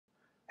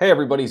Hey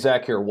everybody,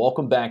 Zach here.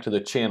 Welcome back to the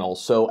channel.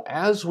 So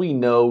as we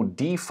know,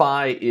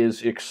 DeFi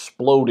is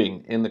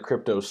exploding in the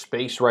crypto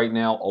space right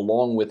now,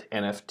 along with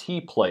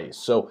NFT plays.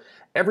 So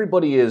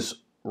everybody is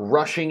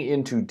rushing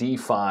into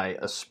DeFi,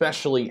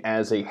 especially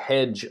as a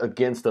hedge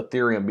against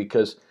Ethereum,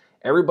 because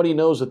everybody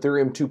knows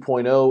Ethereum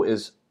 2.0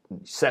 is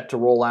set to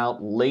roll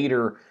out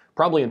later,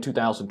 probably in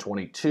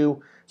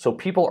 2022. So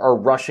people are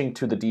rushing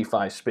to the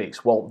DeFi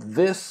space. Well,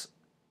 this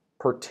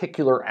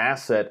particular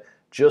asset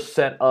just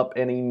set up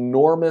an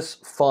enormous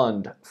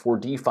fund for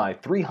DeFi,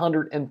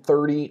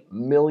 $330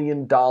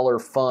 million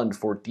fund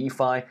for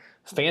DeFi.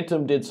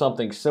 Phantom did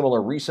something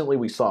similar recently.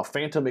 We saw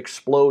Phantom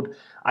explode.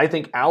 I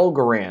think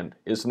Algorand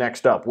is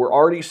next up. We're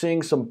already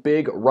seeing some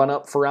big run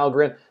up for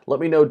Algorand.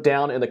 Let me know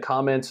down in the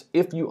comments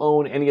if you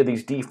own any of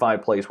these DeFi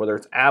plays, whether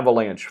it's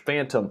Avalanche,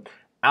 Phantom,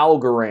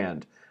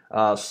 Algorand,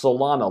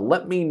 Solana.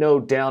 Let me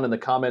know down in the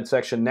comment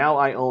section. Now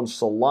I own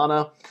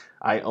Solana.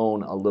 I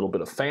own a little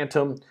bit of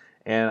Phantom,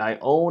 and I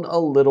own a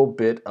little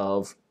bit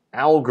of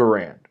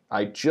Algorand.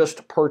 I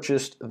just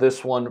purchased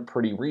this one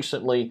pretty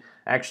recently.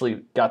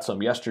 Actually got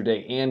some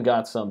yesterday and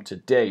got some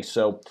today.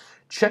 So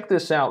check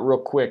this out real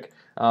quick.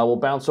 We'll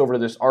bounce over to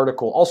this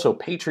article. Also,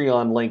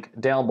 Patreon link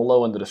down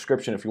below in the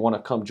description if you want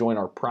to come join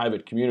our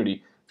private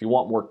community. If you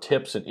want more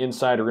tips and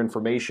insider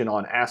information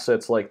on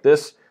assets like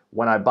this,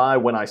 when I buy,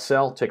 when I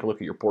sell, take a look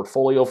at your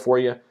portfolio for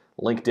you.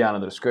 Link down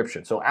in the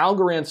description. So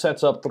Algorand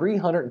sets up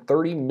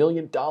 $330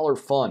 million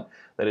fund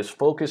that is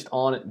focused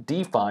on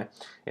DeFi.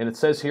 And it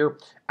says here,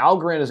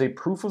 Algorand is a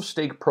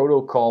proof-of-stake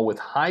protocol with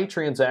high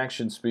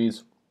transaction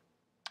speeds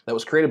that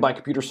was created by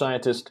computer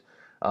scientist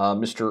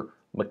Mr.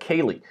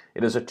 McKaylee.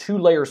 It is a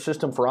two-layer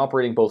system for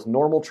operating both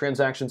normal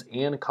transactions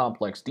and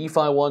complex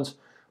DeFi ones.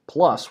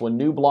 Plus, when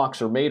new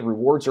blocks are made,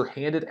 rewards are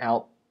handed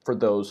out for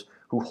those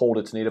who hold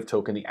its native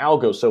token, the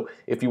Algo. So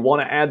if you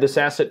want to add this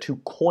asset to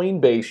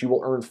Coinbase, you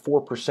will earn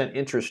 4%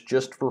 interest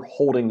just for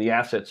holding the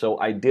asset. So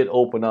I did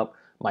open up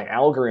my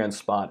Algorand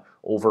spot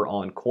over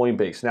on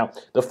Coinbase. Now,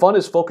 the fund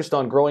is focused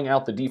on growing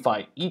out the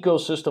DeFi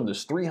ecosystem,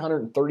 this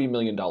 $330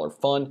 million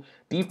fund.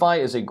 DeFi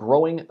is a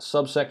growing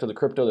subsect of the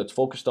crypto that's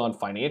focused on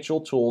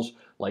financial tools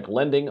like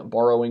lending,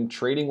 borrowing,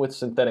 trading with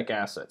synthetic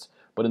assets,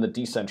 but in the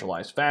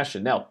decentralized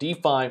fashion. Now,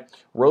 DeFi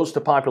rose to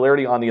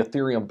popularity on the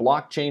Ethereum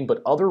blockchain,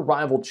 but other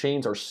rival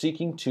chains are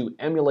seeking to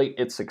emulate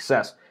its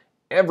success.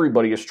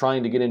 Everybody is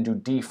trying to get into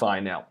DeFi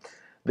now.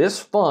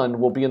 This fund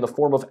will be in the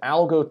form of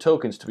Algo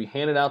tokens to be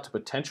handed out to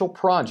potential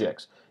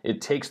projects.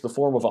 It takes the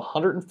form of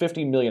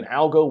 150 million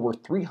Algo,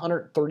 worth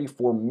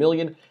 334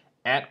 million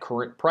at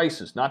current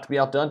prices. Not to be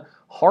outdone,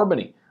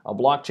 Harmony, a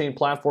blockchain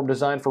platform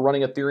designed for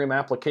running Ethereum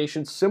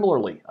applications,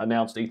 similarly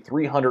announced a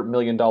 $300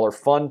 million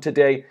fund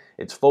today.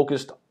 It's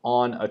focused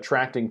on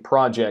attracting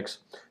projects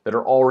that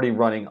are already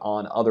running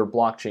on other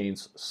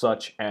blockchains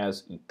such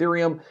as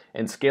Ethereum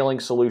and scaling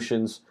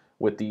solutions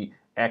with the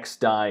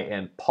XDAI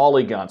and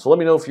Polygon. So let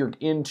me know if you're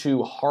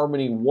into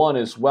Harmony 1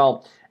 as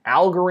well.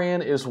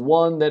 Algorand is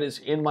one that is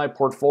in my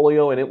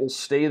portfolio and it will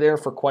stay there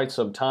for quite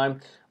some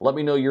time. Let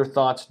me know your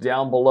thoughts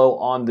down below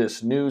on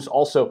this news.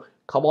 Also,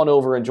 come on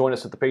over and join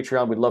us at the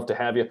Patreon. We'd love to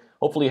have you.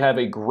 Hopefully you have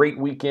a great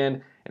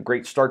weekend and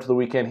great start to the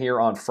weekend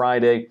here on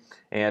Friday.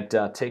 And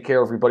take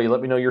care, everybody.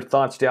 Let me know your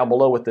thoughts down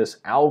below with this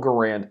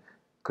Algorand.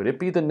 Could it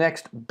be the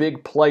next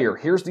big player?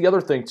 Here's the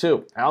other thing,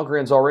 too.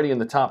 Algorand's already in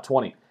the top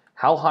 20.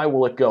 How high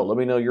will it go? Let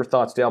me know your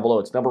thoughts down below.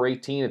 It's number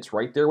 18. It's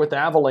right there with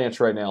Avalanche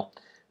right now.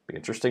 Be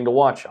interesting to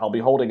watch. I'll be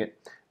holding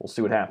it. We'll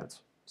see what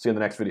happens. See you in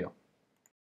the next video.